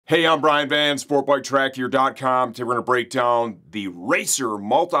Hey, I'm Brian Van, SportBikeTrackHere.com. Today we're going to break down the Racer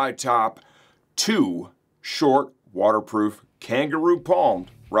MultiTop 2 short, waterproof, kangaroo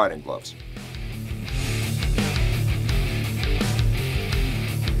palmed riding gloves.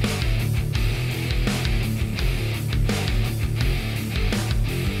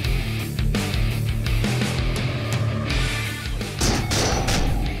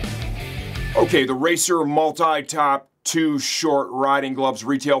 Okay, the Racer MultiTop 2 short riding gloves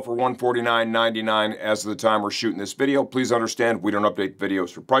retail for $149.99 as of the time we're shooting this video. Please understand we don't update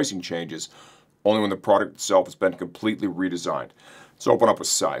videos for pricing changes, only when the product itself has been completely redesigned. Let's open up with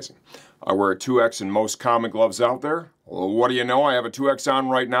sizing. I wear a 2X in most common gloves out there. Well, what do you know? I have a 2X on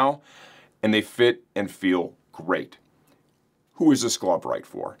right now, and they fit and feel great. Who is this glove right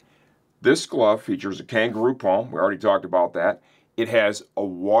for? This glove features a kangaroo palm. We already talked about that. It has a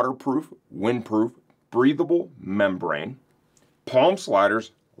waterproof, windproof, breathable membrane. Palm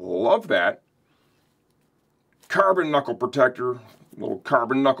sliders, love that. Carbon knuckle protector, little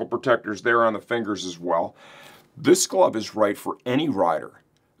carbon knuckle protectors there on the fingers as well. This glove is right for any rider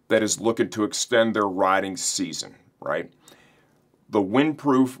that is looking to extend their riding season, right? The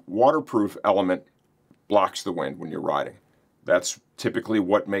windproof, waterproof element blocks the wind when you're riding. That's typically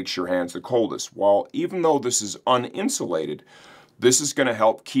what makes your hands the coldest. While even though this is uninsulated, this is going to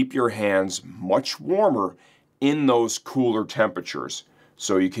help keep your hands much warmer in those cooler temperatures.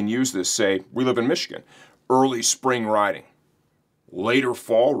 So you can use this, say, we live in Michigan, early spring riding, later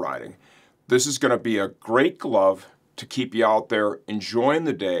fall riding. This is going to be a great glove to keep you out there enjoying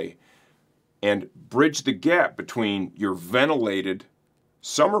the day and bridge the gap between your ventilated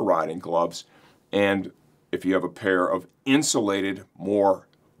summer riding gloves and if you have a pair of insulated, more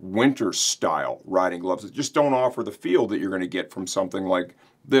winter style riding gloves that just don't offer the feel that you're going to get from something like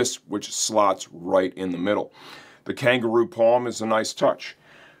this, which slots right in the middle. The kangaroo palm is a nice touch.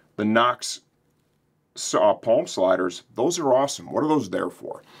 The Knox palm sliders, those are awesome. What are those there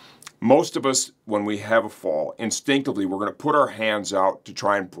for? Most of us, when we have a fall, instinctively we're going to put our hands out to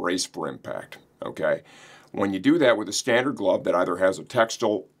try and brace for impact, okay? When you do that with a standard glove that either has a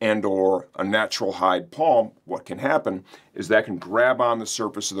textile and or a natural hide palm, what can happen is that can grab on the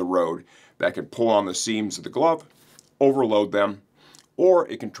surface of the road, that can pull on the seams of the glove, overload them, or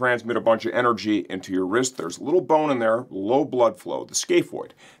it can transmit a bunch of energy into your wrist. There's a little bone in there, low blood flow, the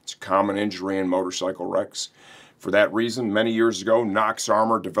scaphoid. It's a common injury in motorcycle wrecks. For that reason, many years ago, Knox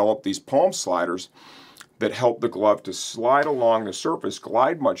Armor developed these palm sliders that help the glove to slide along the surface,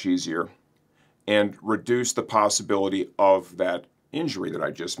 glide much easier, and reduce the possibility of that injury that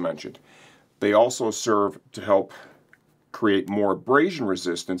I just mentioned. They also serve to help create more abrasion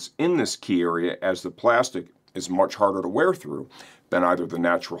resistance in this key area, as the plastic is much harder to wear through than either the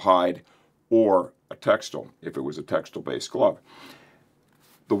natural hide or a textile, if it was a textile-based glove.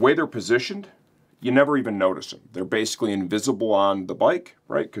 The way they're positioned, you never even notice them. They're basically invisible on the bike,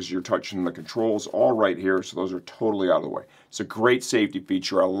 right? Because you're touching the controls all right here, so those are totally out of the way. It's a great safety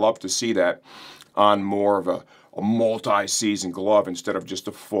feature. I love to see that on more of a multi-season glove instead of just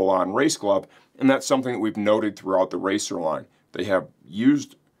a full-on race glove, and that's something that we've noted throughout the Racer line. They have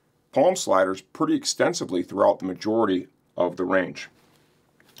used palm sliders pretty extensively throughout the majority of the range.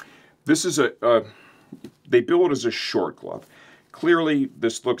 This is they bill it as a short glove. Clearly,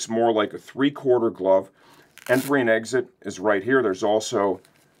 this looks more like a 3/4 glove. Entry and exit is right here. There's also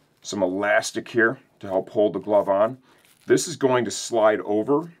some elastic here to help hold the glove on. This is going to slide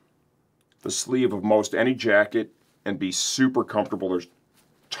over the sleeve of most any jacket and be super comfortable. There's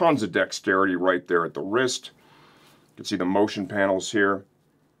tons of dexterity right there at the wrist. You can see the motion panels here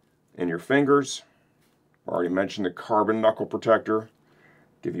in your fingers. I already mentioned the carbon knuckle protector.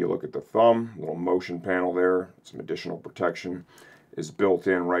 Give you a look at the thumb, little motion panel there. Some additional protection is built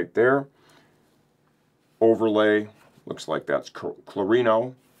in right there. Overlay, looks like that's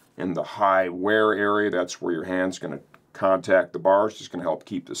Clarino. In the high wear area, that's where your hand's going to contact the bars. Just going to help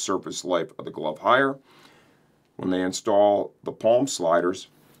keep the surface life of the glove higher. When they install the palm sliders,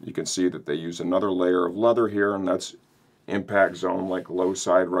 you can see that they use another layer of leather here, and that's impact zone, like low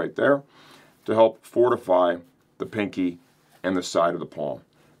side right there, to help fortify the pinky and the side of the palm.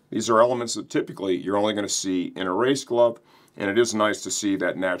 These are elements that typically you're only going to see in a race glove, and it is nice to see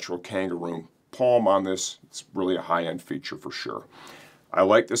that natural kangaroo palm on this. It's really a high-end feature for sure. I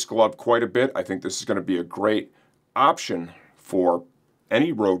like this glove quite a bit. I think this is going to be a great option for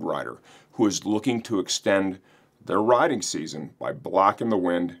any road rider who is looking to extend their riding season by blocking the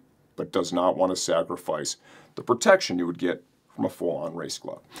wind but does not want to sacrifice the protection you would get from a full-on race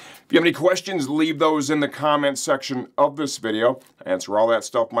glove. If you have any questions, leave those in the comments section of this video. I answer all that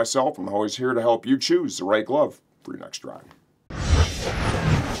stuff myself. I'm always here to help you choose the right glove for your next ride.